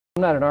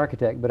I'm not an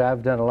architect, but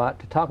I've done a lot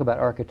to talk about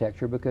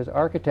architecture because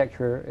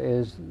architecture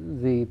is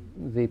the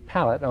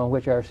palette on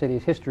which our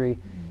city's history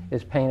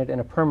is painted in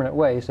a permanent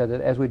way so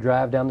that as we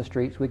drive down the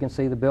streets we can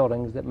see the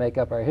buildings that make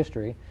up our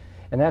history.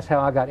 And that's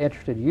how I got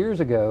interested years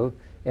ago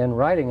in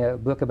writing a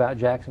book about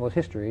Jacksonville's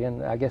history,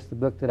 and I guess the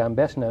book that I'm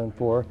best known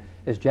for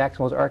is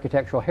Jacksonville's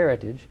Architectural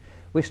Heritage.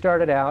 We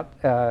started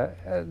out,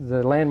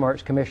 the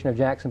Landmarks Commission of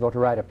Jacksonville, to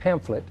write a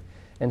pamphlet,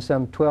 and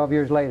some 12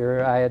 years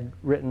later I had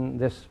written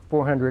this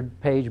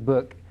 400-page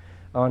book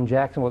on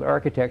Jacksonville's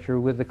architecture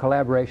with the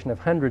collaboration of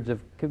hundreds of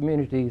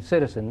community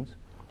citizens.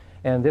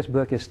 And this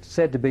book is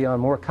said to be on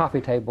more coffee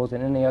tables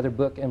than any other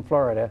book in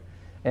Florida,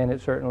 and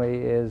it certainly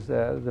is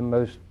the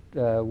most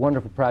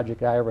wonderful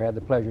project I ever had the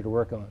pleasure to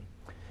work on.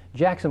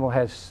 Jacksonville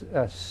has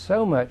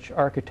so much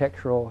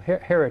architectural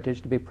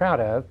heritage to be proud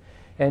of,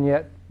 and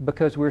yet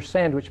because we're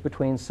sandwiched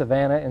between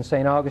Savannah and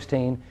St.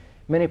 Augustine,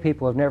 many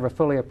people have never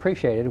fully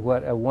appreciated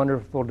what a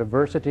wonderful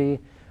diversity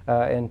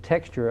and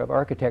texture of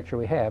architecture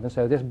we have, and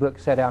so this book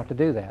set out to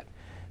do that.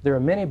 There are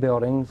many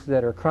buildings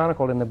that are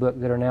chronicled in the book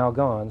that are now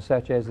gone,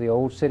 such as the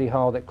old City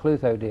Hall that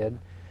Clutho did.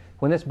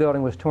 When this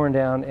building was torn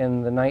down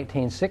in the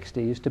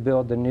 1960s to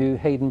build the new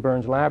Hayden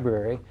Burns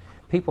Library,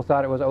 people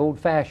thought it was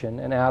old-fashioned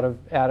and out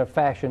of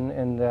fashion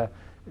and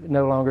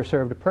no longer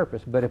served a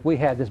purpose. But if we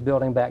had this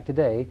building back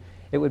today,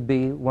 it would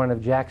be one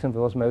of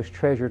Jacksonville's most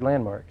treasured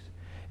landmarks.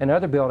 And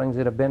other buildings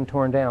that have been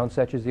torn down,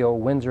 such as the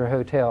old Windsor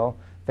Hotel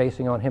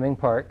facing on Hemming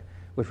Park,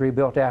 was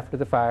rebuilt after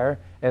the fire,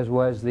 as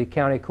was the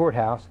county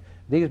courthouse.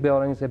 These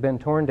buildings have been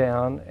torn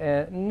down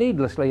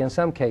needlessly in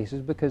some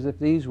cases, because if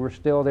these were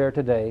still there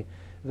today,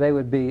 they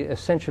would be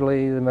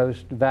essentially the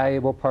most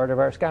valuable part of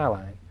our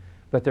skyline.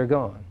 But they're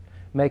gone,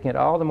 making it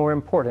all the more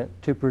important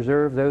to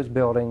preserve those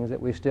buildings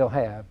that we still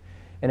have.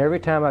 And every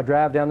time I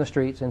drive down the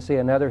streets and see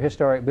another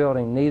historic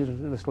building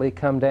needlessly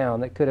come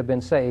down that could have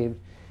been saved,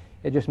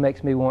 it just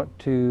makes me want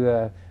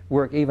to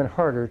work even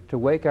harder to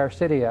wake our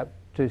city up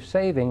to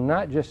saving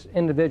not just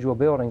individual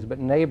buildings, but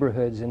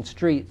neighborhoods and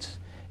streets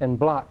and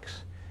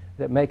blocks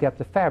that make up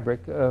the fabric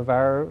of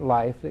our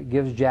life that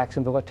gives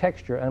Jacksonville a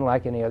texture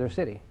unlike any other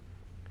city.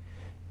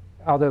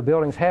 Although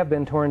buildings have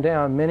been torn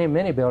down, many,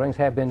 many buildings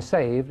have been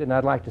saved, and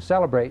I'd like to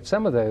celebrate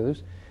some of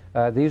those.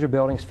 These are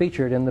buildings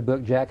featured in the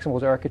book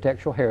Jacksonville's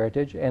Architectural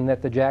Heritage, and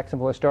that the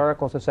Jacksonville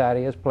Historical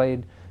Society has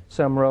played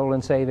some role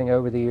in saving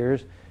over the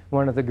years.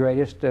 One of the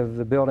greatest of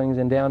the buildings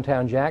in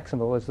downtown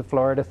Jacksonville is the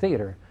Florida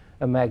Theater,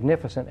 a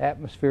magnificent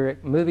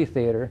atmospheric movie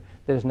theater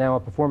that is now a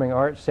performing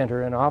arts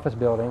center and office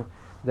building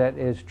that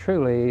is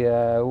truly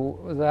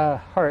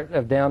the heart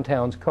of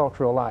downtown's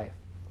cultural life.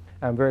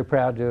 I'm very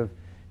proud to have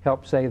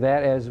helped save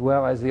that, as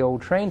well as the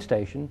old train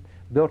station,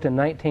 built in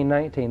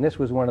 1919. This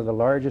was one of the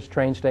largest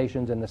train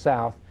stations in the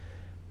South.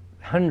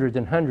 Hundreds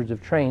and hundreds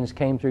of trains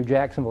came through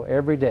Jacksonville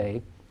every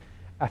day.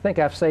 I think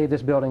I've saved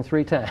this building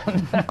 3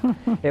 times.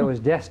 It was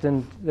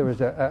destined, there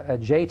was a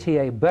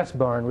JTA bus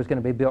barn was going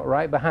to be built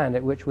right behind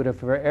it, which would have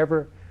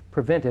forever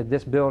prevented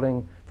this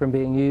building from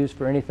being used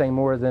for anything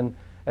more than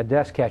a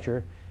dust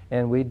catcher.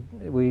 And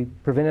we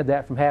prevented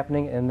that from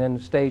happening, and then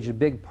staged a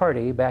big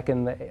party back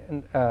in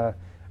the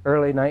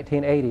early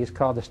 1980s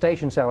called the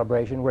Station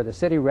Celebration, where the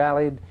city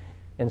rallied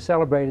and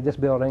celebrated this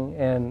building,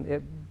 and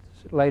it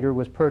later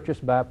was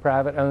purchased by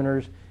private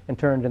owners and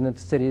turned into the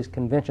city's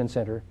convention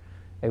center,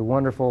 a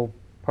wonderful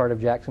part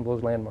of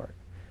Jacksonville's landmark.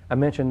 I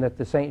mentioned that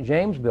the St.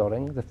 James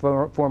building, the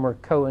former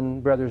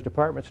Cohen Brothers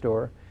department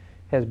store,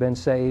 has been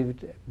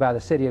saved by the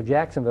city of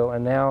Jacksonville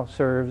and now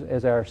serves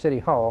as our city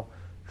hall,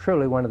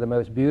 truly one of the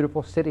most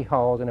beautiful city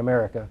halls in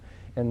America,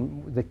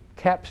 and the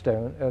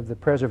capstone of the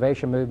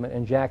preservation movement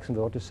in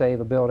Jacksonville to save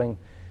a building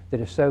that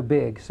is so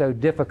big, so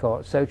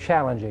difficult, so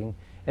challenging,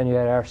 and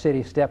yet our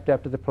city stepped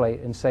up to the plate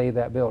and saved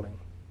that building.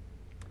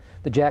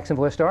 The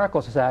Jacksonville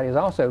Historical Society has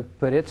also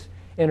put its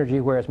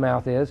energy where its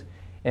mouth is,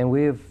 and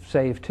we've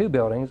saved 2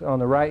 buildings. On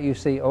the right you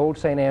see Old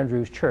St.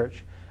 Andrew's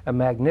Church, a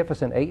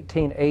magnificent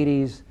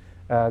 1880s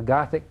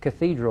Gothic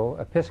cathedral,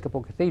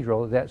 Episcopal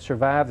cathedral, that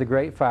survived the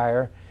Great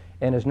Fire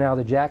and is now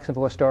the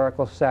Jacksonville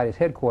Historical Society's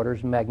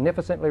headquarters,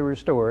 magnificently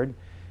restored.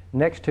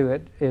 Next to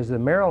it is the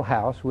Merrill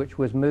House, which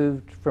was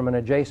moved from an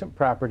adjacent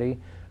property,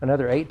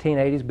 another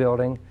 1880s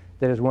building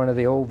that is one of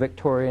the old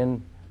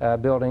Victorian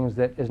buildings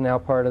that is now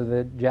part of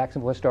the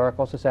Jacksonville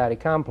Historical Society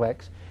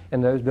complex,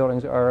 and those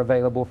buildings are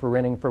available for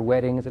renting for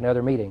weddings and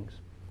other meetings.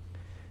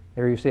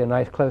 There you see a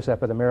nice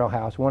close-up of the Merrill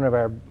House, one of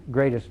our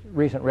greatest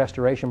recent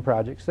restoration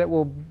projects that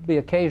will be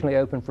occasionally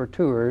open for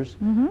tours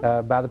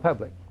by the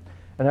public.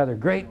 Another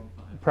great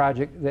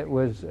project that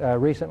was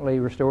recently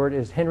restored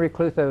is Henry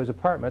Clutho's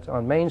apartments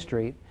on Main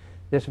Street.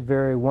 This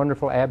very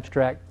wonderful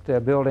abstract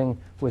building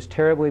was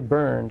terribly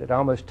burned. It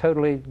almost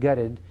totally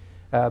gutted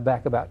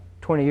back about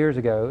 20 years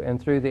ago,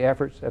 and through the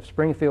efforts of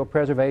Springfield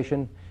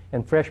Preservation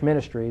and Fresh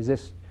Ministries,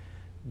 this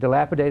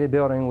dilapidated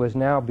building was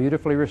now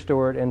beautifully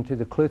restored into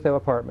the Clutho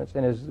apartments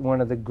and is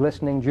one of the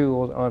glistening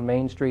jewels on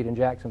Main Street in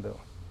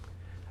Jacksonville.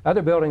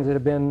 Other buildings that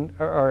have been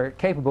are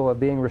capable of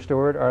being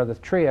restored are the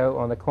Trio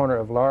on the corner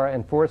of Laura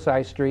and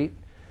Forsyth Street,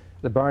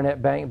 the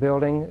Barnett Bank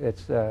building.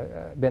 It's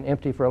been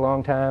empty for a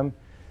long time.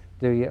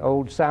 the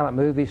old silent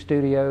movie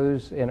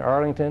studios in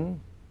Arlington,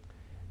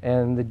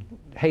 and the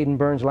Hayden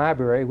Burns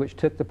Library, which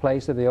took the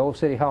place of the old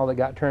City Hall that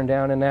got turned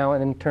down, and now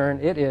in turn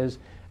it is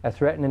a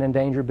threatened and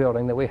endangered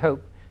building that we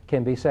hope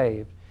can be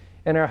saved.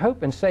 And our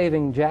hope in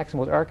saving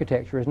Jacksonville's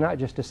architecture is not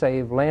just to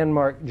save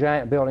landmark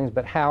giant buildings,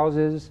 but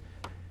houses,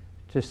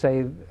 to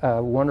save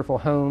wonderful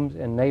homes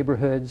and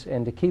neighborhoods,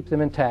 and to keep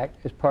them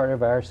intact as part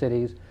of our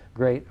city's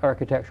great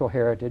architectural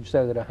heritage,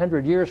 so that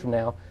 100 years from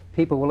now,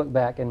 people will look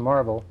back and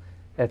marvel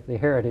at the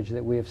heritage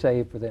that we have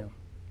saved for them.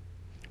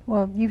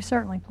 Well, you've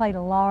certainly played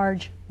a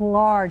large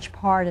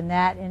part in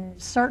that,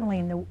 and certainly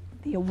in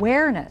the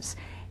awareness.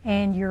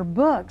 And your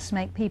books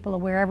make people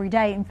aware every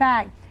day. In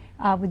fact,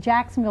 with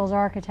Jacksonville's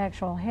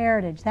architectural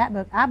heritage, that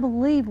book, I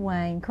believe,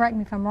 Wayne, correct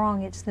me if I'm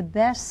wrong, it's the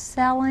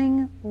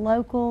best-selling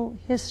local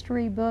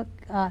history book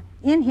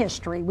in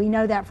history. We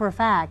know that for a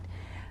fact.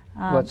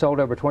 Well, it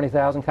sold over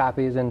 20,000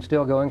 copies and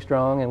still going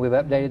strong, and we've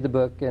updated the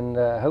book, and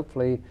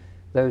hopefully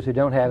those who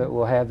don't have it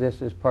will have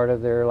this as part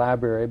of their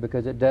library,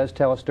 because it does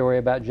tell a story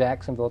about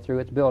Jacksonville through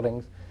its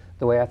buildings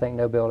the way I think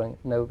no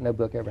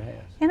book ever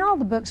has. And all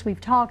the books we've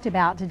talked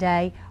about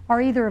today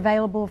are either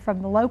available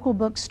from the local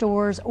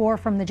bookstores or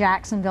from the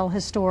Jacksonville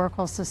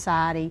Historical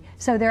Society.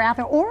 So they're out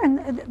there, or in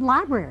the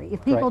library.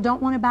 If people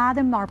don't want to buy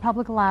them, our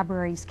public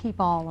libraries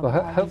keep all of them.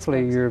 Well,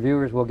 hopefully your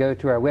viewers will go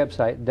to our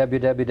website,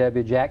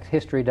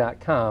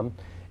 www.jackshistory.com,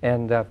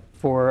 and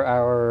for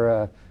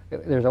our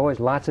there's always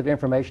lots of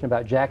information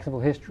about Jacksonville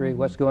history,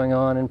 what's going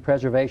on in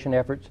preservation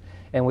efforts,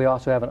 and we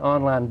also have an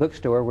online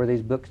bookstore where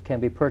these books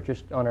can be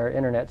purchased on our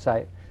internet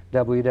site,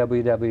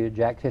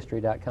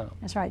 www.jackshistory.com.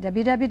 That's right,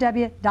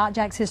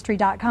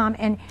 www.jackshistory.com.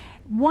 And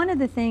one of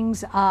the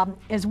things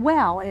as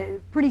well,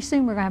 pretty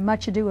soon we're going to have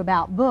Much Ado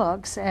About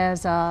Books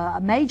as a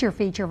major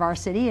feature of our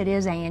city. It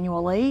is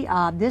annually.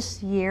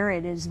 This year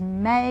it is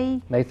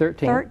May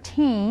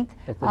 13th.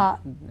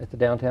 At the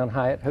Downtown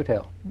Hyatt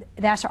Hotel.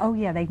 That's, oh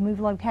yeah, they've moved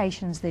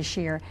locations this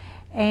year.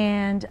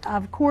 And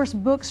of course,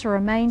 books are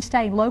a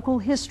mainstay. Local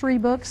history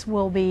books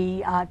will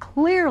be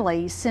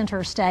clearly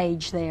center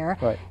stage there.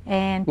 Right.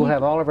 And we'll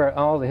have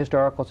all the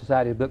Historical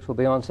Society's books will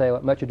be on sale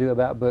at Much Ado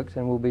About Books,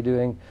 and we'll be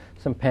doing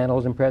some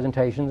panels and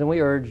presentations. And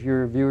we urge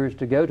your viewers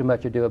to go to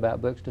Much Ado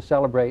About Books to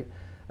celebrate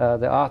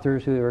the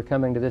authors who are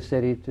coming to this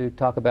city to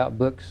talk about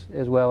books,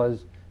 as well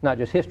as not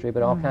just history,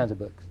 but all kinds of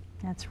books.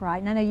 That's right.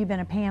 And I know you've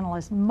been a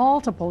panelist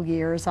multiple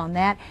years on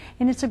that,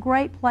 and it's a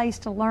great place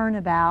to learn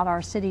about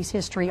our city's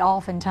history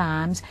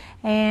oftentimes,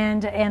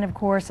 and of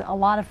course a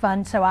lot of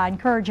fun. So I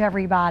encourage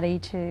everybody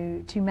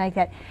to make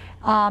that.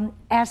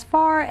 As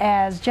far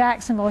as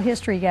Jacksonville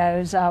history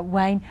goes,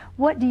 Wayne,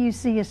 what do you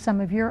see as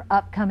some of your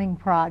upcoming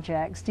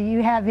projects? Do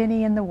you have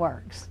any in the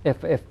works?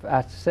 If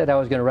I said I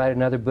was going to write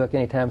another book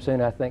anytime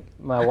soon, I think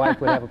my wife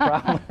would have a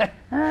problem.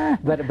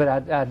 But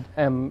I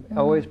am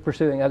always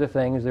pursuing other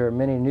things. There are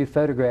many new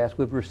photographs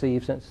we've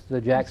received since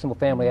the Jacksonville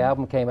Family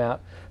album came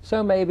out.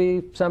 So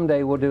maybe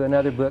someday we'll do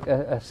another book,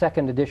 a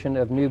second edition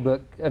of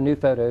new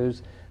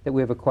photos that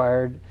we've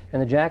acquired.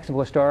 And the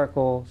Jacksonville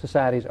Historical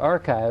Society's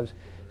archives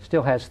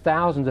still has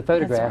thousands of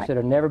photographs that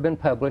have never been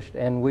published,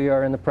 and we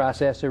are in the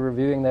process of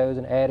reviewing those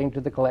and adding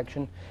to the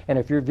collection. And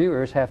if your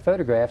viewers have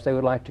photographs they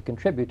would like to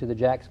contribute to the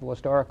Jacksonville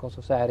Historical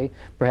Society,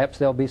 perhaps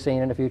they'll be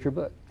seen in a future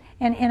book.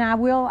 And I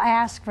will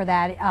ask for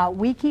that.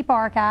 We keep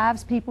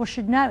archives. People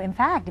should know. In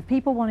fact, if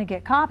people want to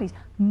get copies,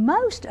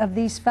 most of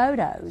these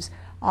photos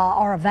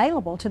are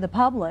available to the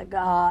public,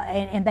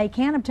 and they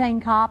can obtain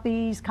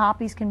copies.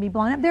 Copies can be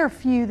blown up. There are a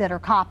few that are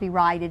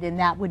copyrighted, and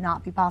that would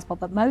not be possible,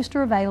 but most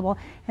are available,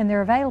 and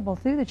they're available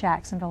through the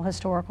Jacksonville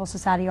Historical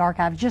Society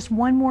archives. Just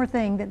one more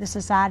thing that the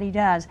Society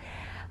does.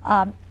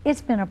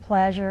 It's been a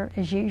pleasure,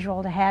 as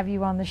usual, to have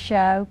you on the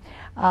show.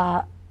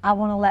 I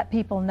want to let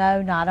people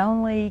know not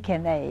only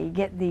can they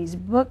get these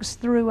books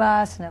through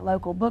us and at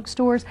local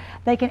bookstores,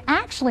 they can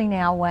actually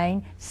now,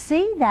 Wayne,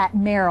 see that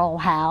Merrill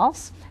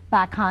House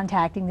by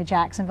contacting the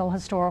Jacksonville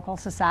Historical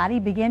Society.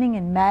 Beginning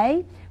in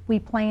May, we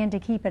plan to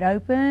keep it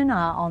open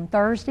on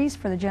Thursdays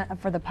for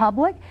the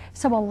public.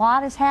 So a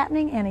lot is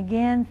happening, and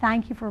again,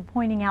 thank you for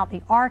pointing out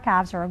the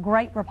archives are a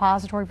great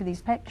repository for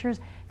these pictures.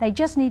 They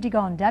just need to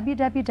go on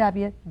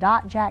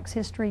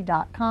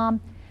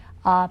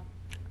www.jackshistory.com.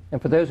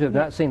 And for those who have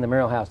not seen the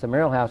Merrill House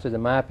is,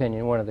 in my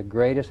opinion, one of the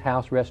greatest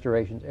house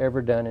restorations ever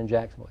done in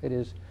Jacksonville. It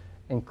is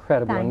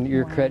incredible, and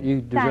you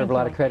deserve a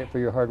lot of credit for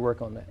your hard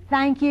work on that.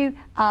 Thank you.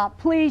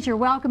 Please, you're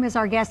welcome as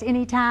our guest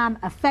anytime.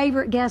 A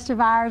favorite guest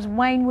of ours,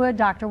 Wayne Wood,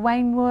 Dr.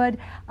 Wayne Wood.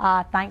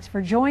 Thanks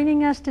for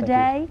joining us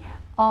today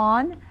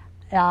on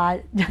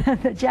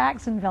the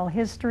Jacksonville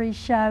History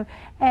Show,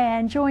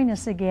 and join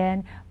us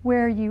again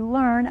where you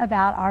learn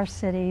about our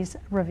city's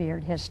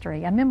revered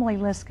history. I'm Emily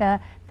Liska.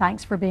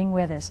 Thanks for being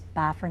with us.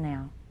 Bye for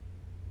now.